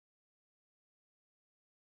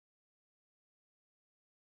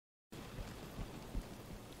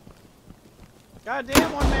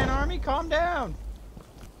Goddamn one-man army, calm down.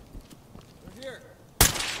 They're here.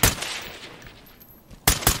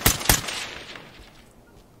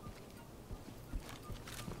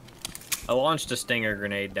 I launched a stinger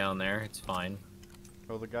grenade down there. It's fine.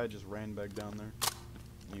 Oh, the guy just ran back down there.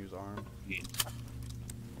 He was armed.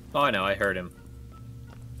 Oh, I know. I heard him.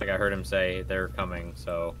 Like I heard him say they're coming.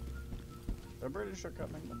 So. The British are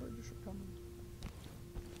coming. The British are coming.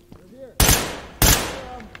 They're here.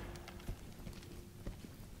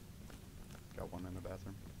 Got one in the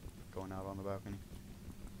bathroom. Going out on the balcony.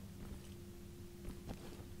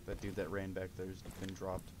 That dude that ran back there's been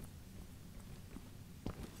dropped.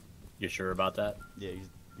 You sure about that? Yeah,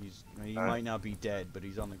 he might not be dead, but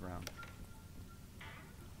he's on the ground.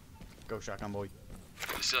 Go, shotgun boy.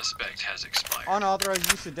 The suspect has expired.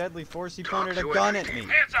 Unauthorized use of deadly force. He pointed a gun at me.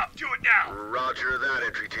 Hands up! Do it now! Roger that,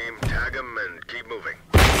 entry team. Tag him and keep moving.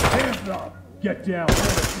 Hands up! Get down!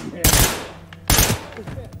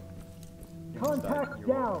 Contact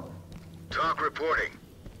down! Talk reporting.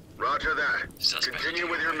 Roger that. Continue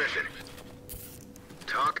with your mission.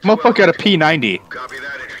 Talk to Motherfucker got a P90. Copy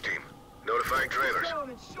that, entry team. Notifying trailers. Down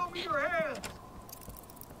and show me your hands.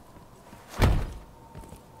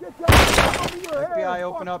 Get down! Show me your FBI, hands!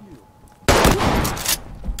 open Fuck up. you.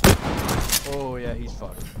 Oh yeah, he's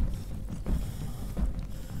fucked.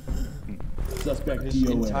 Suspect His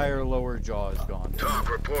DOA. entire lower jaw is gone. Talk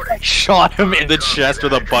reporting. Shot him in the chest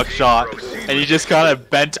with a buckshot, and he just kind of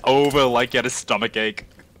bent over like he had a stomach ache.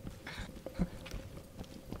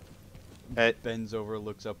 Hey. Bends over,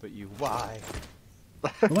 looks up at you. Why?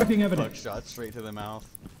 Collecting evidence. Buckshot straight to the mouth.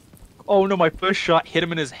 Oh no, my first shot hit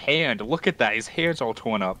him in his hand. Look at that, his hand's all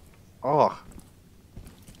torn up. Oh.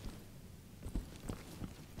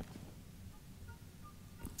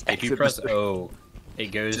 If you press O, it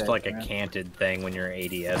goes to like a canted thing when you're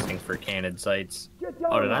ADSing for canted sites. Get down!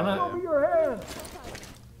 Oh, did I Show not? me your hands!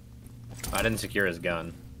 I didn't secure his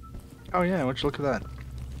gun. Oh yeah, why don't you look at that?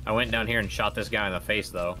 I went down here and shot this guy in the face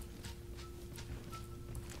though.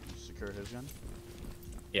 Secure his gun.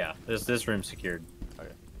 Yeah, this room's secured. Okay.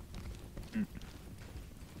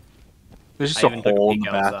 There's just I a even took a hole in peek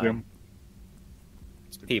the outside. bathroom.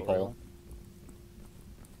 It's good People.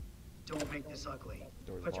 Don't make this ugly.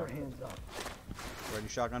 Door's Put your locked. hands up. Ready,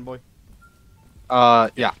 shotgun boy?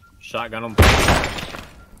 Yeah. Shotgun him.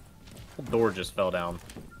 The door just fell down.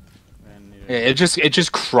 And Yeah, it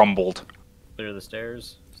just crumbled. Clear the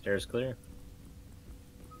stairs. Stairs clear.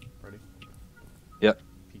 ready? Yep.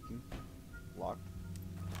 Peeking. Locked.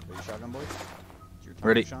 Ready, shotgun boy? It's your time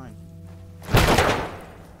Ready. to shine.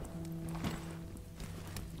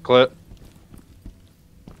 Clip.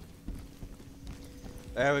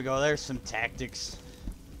 There we go. There's some tactics.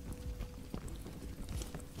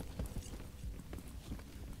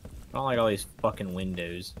 I don't like all these fucking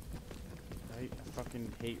windows. I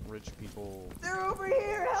fucking hate rich people. They're over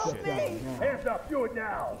here. Help Shit. me. Hands up! Do it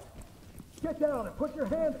now! Get down and put your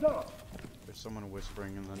hands up! There's someone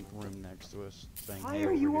whispering in the room next to us saying, Why hey, are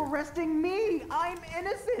over you here. arresting me? I'm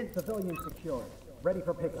innocent. Civilian secured. Ready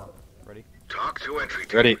for pickup. Ready? Talk to entry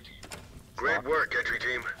team. Ready. Great work, entry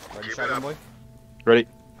team. Ready, Keep it shotgun up. boy? Ready.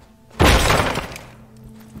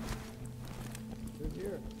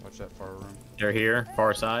 Watch that far room. They're here,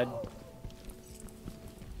 far side.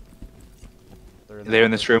 They're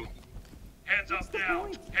in this room. Hands up now.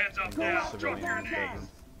 Hands up Go now. civilian Drop your in the knees. bedroom.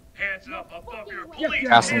 Hands up above your police.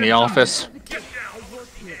 Ass in the office. Get down.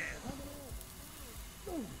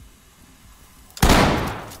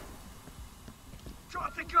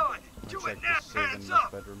 Drop the gun. Do Check it now. the sieve in Hands this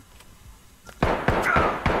up. bedroom.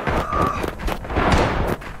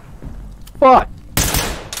 Fuck!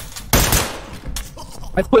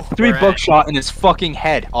 I put 3 Where at? buckshot in his fucking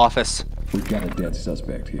head, office. We've got a dead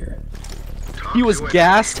suspect here. He was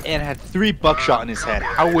gassed and had 3 buckshot in his head.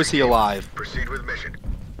 How was he alive? Proceed with mission.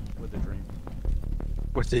 With a dream.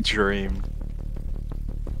 With a dream.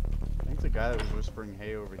 I think the guy that was whispering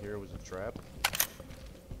hey over here was a trap.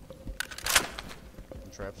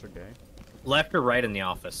 And traps are gay. Left or right in the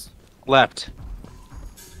office? Left.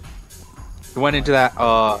 He went into that,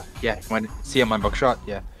 yeah, he went, see him on buckshot?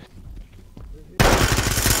 Yeah.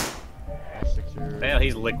 Secure. Well,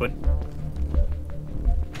 he's liquid.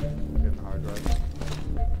 Getting the hard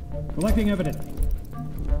drive. Collecting evidence.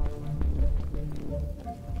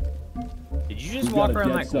 Did you just We've walk got a around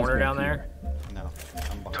dead that corner suspect down here. there? No,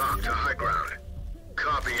 I'm behind Talk you. to high ground.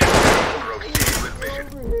 Copy and proceed with mission.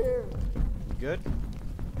 You good?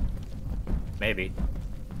 Maybe.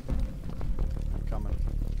 I'm coming.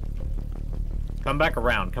 Come back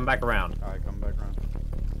around. Come back around. Alright, come back around.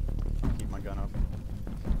 Keep my gun up.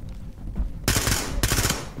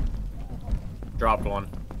 Dropped one.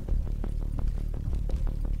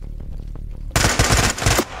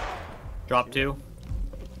 Drop 2.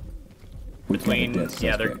 Between,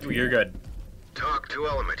 yeah, you're good. Talk to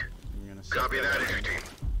element. I'm gonna Copy that, entry team.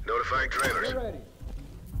 Notifying trailers.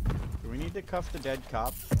 Do we need to cuff the dead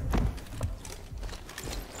cop?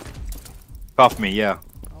 Off me, yeah.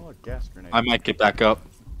 Oh, look, gas grenade. I might get back up.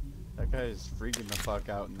 That guy is freaking the fuck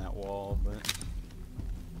out in that wall, but...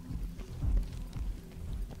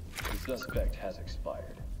 The suspect has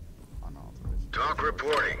expired. Unauthorized. Talk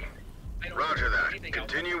reporting. Roger that.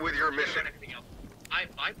 Continue with your mission.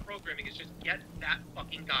 My programming is just get that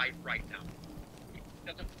fucking guy right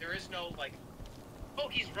now. There is no, like, oh,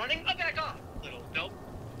 he's running? Oh, back off! Little, nope.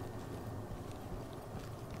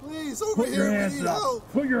 Please, over here, we need help!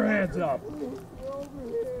 Put your hands up!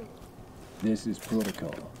 This is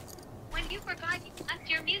protocol. When you forgot you left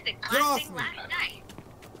your music blasting last night.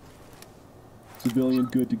 Civilian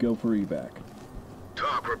good to go for evac.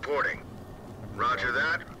 Talk reporting. Roger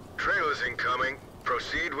that. Trailers incoming.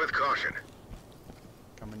 Proceed with caution.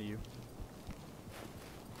 Coming to you.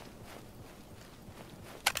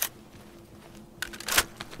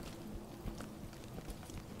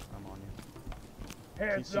 I'm on you.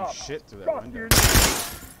 Hands Piece of up! shit through that Drop window. your...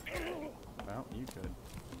 Well, you could.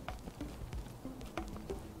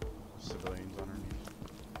 Civilians underneath.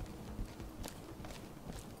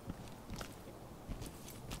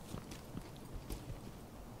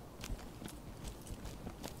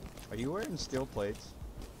 Are you wearing steel plates?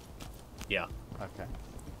 Yeah. Okay.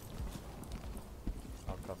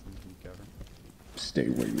 I'll cuff him from cover. Stay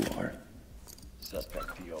where you are.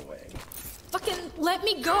 Suspect DOA. Fucking let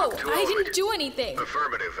me go! I didn't do anything!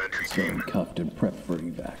 Affirmative, entry Staying team. cuffed and prepped for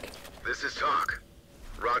evac. This is Talk.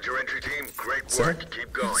 Roger, entry team. Great Sir? work.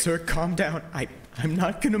 Keep going. Sir, calm down. I'm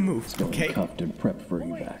not gonna move, Staying okay? cuffed and prepped for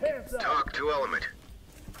evac. Talk to element.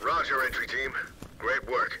 Roger, entry team. Great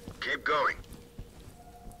work. Keep going.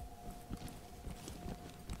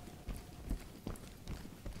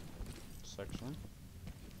 Section.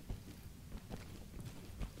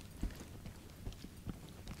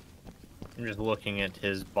 I'm just looking at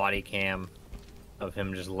his body cam of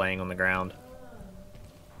him just laying on the ground.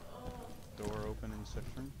 Door open in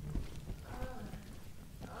section.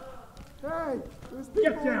 Hey, there's people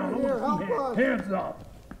Get down! over here. Help us! Hands up!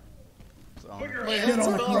 It's on. Get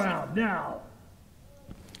on the ground, now!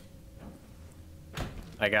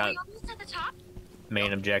 I got Are you almost at the top?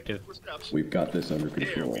 main objective. We've got this under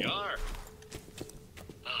control.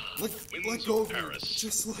 Let go of me.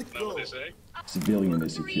 Just let go. Civilian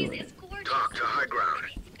is secured. Talk to high ground.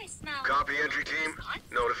 Copy, entry team.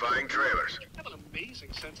 Notifying trailers. You have an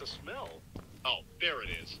amazing sense of smell. Oh, there it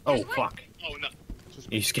is. Oh, fuck. Oh, no.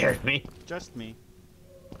 You scared me. Just me.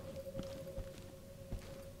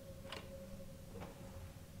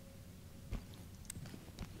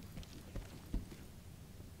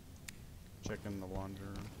 Checking the laundry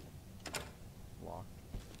room. Locked.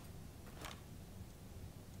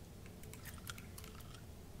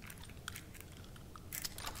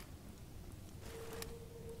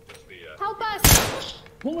 Help us!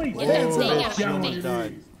 Police! Get Hands that thing up! out She of almost me!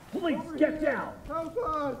 died. Police, get down! Help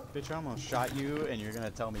us! Bitch, I almost shot you, and you're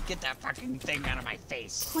gonna tell me, get that fucking thing out of my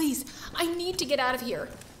face. Please, I need to get out of here.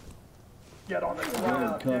 Get on the Civilian ground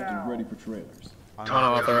cuffed and now! ready for trailers.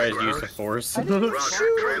 Unauthorized use of force. Roger,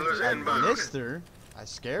 trailers I inbound. missed her. I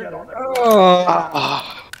scared Get on her. the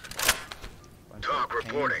ground! Bunch Talk of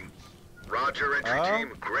reporting. Roger, entry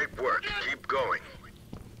team. Great work. Keep going.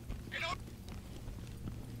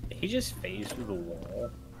 He just phased through the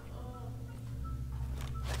wall.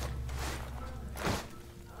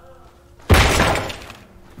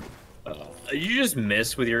 You just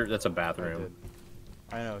missed with your. That's a bathroom.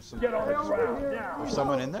 I know. Some, Get on the ground now! there's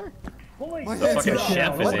someone in there? Police! My The hands fucking are up.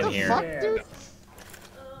 chef is What in the here. fuck,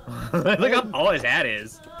 dude? Look how all his hat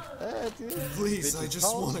is. Dude. Please, Bitch I is just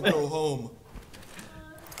tall. want to go home.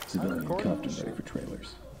 Civilian recording cuffed and this ready for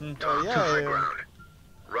trailers. Talk to high ground.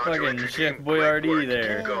 Roger, Fucking entry Chef team. Boyardee Great work.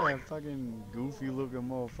 there. Keep going. Fucking goofy looking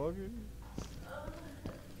motherfucker.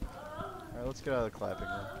 Alright, let's get out of the clapping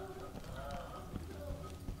room.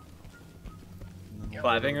 And then we'll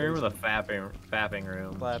Clapping go to room or the basement. fapping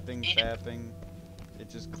room? Clapping, fapping. It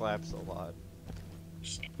just claps a lot.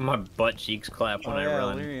 My butt cheeks clap when Oh I yeah,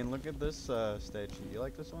 run. Ellyrian, look at this statue. You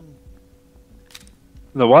like this one?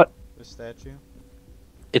 The what? This statue?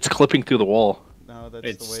 It's clipping through the wall. No,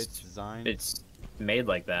 that's the way it's designed. It's made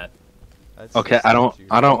like that. That's Okay, the I don't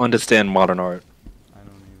statue. understand modern art. I don't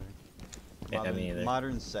either. Yeah, Modern, me either.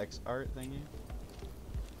 modern sex art thingy.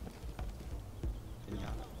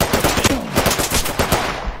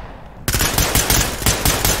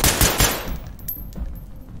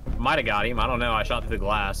 Might have got him. I don't know. I shot through the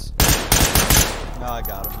glass. No, I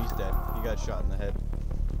got him. He's dead. He got shot in the head.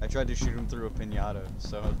 I tried to shoot him through a pinata,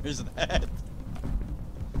 so there's that.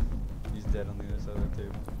 He's dead on the other side of the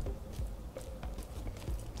table.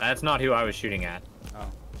 That's not who I was shooting at. Oh.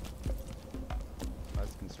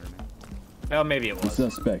 That's concerning. Well, maybe it The was.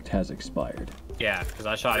 suspect has expired. Yeah, because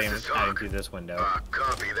I shot him at him through this window.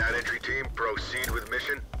 Copy that, entry team. Proceed with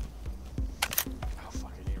mission. Oh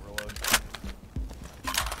fuck, I need to reload.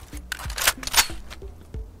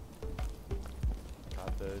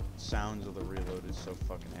 God, the sounds of the reload is so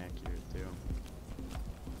fucking accurate too.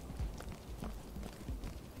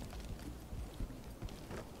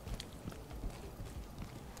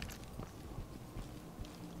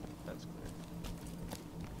 That's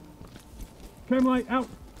clear. Cam light out.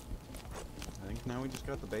 I think now we just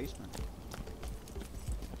got the basement.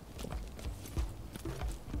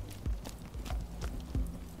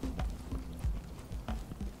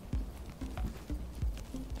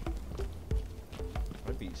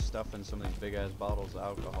 I'd be stuffing some of these big ass bottles of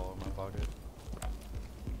alcohol in my pocket.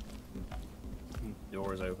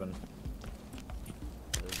 Doors open.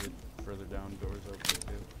 There's it further down, doors open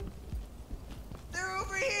too. They're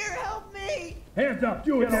over here. Help me. Hands up.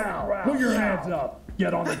 Do it now. Put your hands up.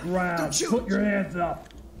 Get on the ground. Put your hands up.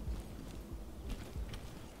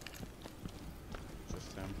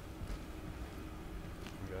 Just him.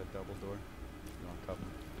 We got a double door. You want cover?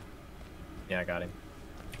 Yeah, I got him.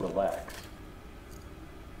 Relax.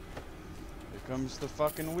 Here comes the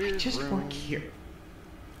fucking weird Just room. work here.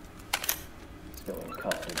 Still in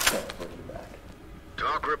custody. Don't put you back.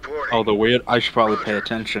 Talk reporting. Oh, the weird. I should probably pay Roger.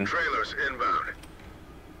 attention. Trailers inbound.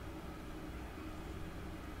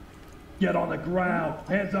 Get on the ground.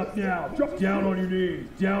 Hands up now. Drop down on your knees.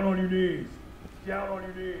 Down on your knees. Down on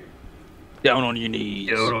your knees. Down on your knees.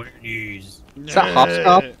 Down on your knees. Is that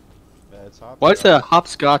hopscotch? That's hopscotch. What's a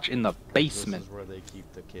hopscotch in the This basement? is where they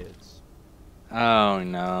keep the kids. Oh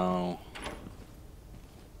no.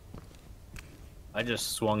 I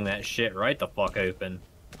just swung that shit right the fuck open.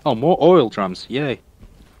 Oh, more oil drums. Yay.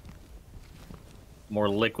 More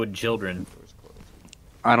liquid children. Doors closed.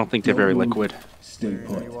 I don't think they're very liquid. Stay Are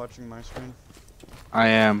put. you watching my screen? I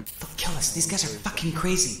am. They'll kill us. These guys are fucking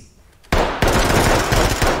crazy.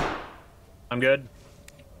 I'm good.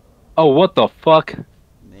 Oh, what the fuck?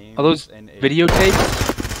 Names Are those and ages.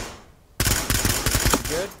 videotapes?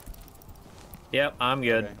 Good? Yep, I'm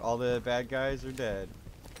good. Okay. All the bad guys are dead.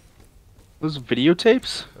 Those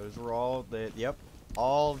videotapes? Those were all the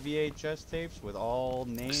all VHS tapes with all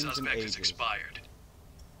names and ages. expired.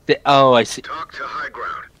 Oh, I see. Talk to high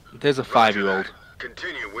ground. There's a Roger 5-year-old. that.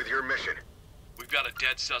 Continue with your mission. We've got a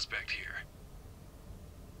dead suspect here.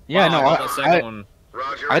 Yeah, Wow, no, I thought that second one.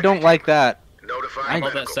 Roger. I don't like that. Notify I thought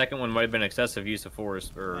that medical. second one might have been excessive use of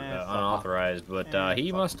force or fuck unauthorized, but off.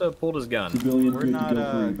 he must have pulled his gun. Civilian We're good not, to go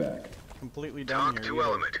for evac. Completely down Talk here. to either.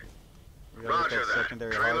 element. We gotta Roger get that that.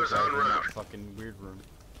 secondary Trailers hard drive en in that route. fucking weird room.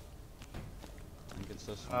 I think it's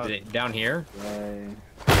this one. Is it down here?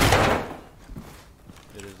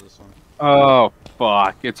 It is this one. Oh,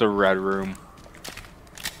 fuck. It's a red room.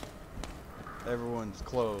 Everyone's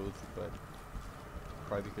clothed, but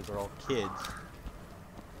probably because they're all kids.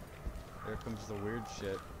 There comes the weird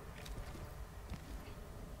shit.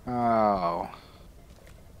 Oh.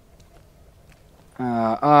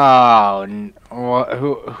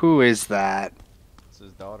 Who is that? It's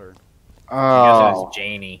his daughter. I guess it Oh. was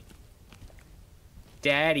Janie.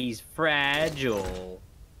 Daddy's fragile.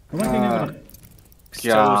 Collecting evidence. So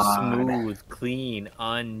God. smooth, clean,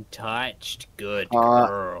 untouched. Good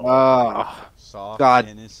girl. Oh. Soft, God.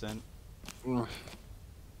 innocent.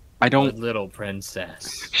 I Good don't. little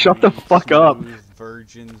princess. Shut the fuck up. Smooth,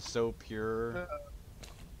 virgin, so pure.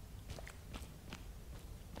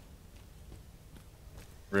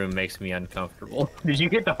 Room makes me uncomfortable. Did you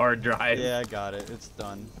get the hard drive? Yeah, I got it. It's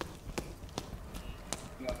done.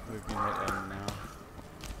 We can hit end now.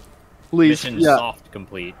 Please. Mission Yeah. soft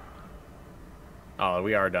complete. Oh,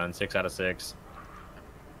 we are done. 6 out of 6.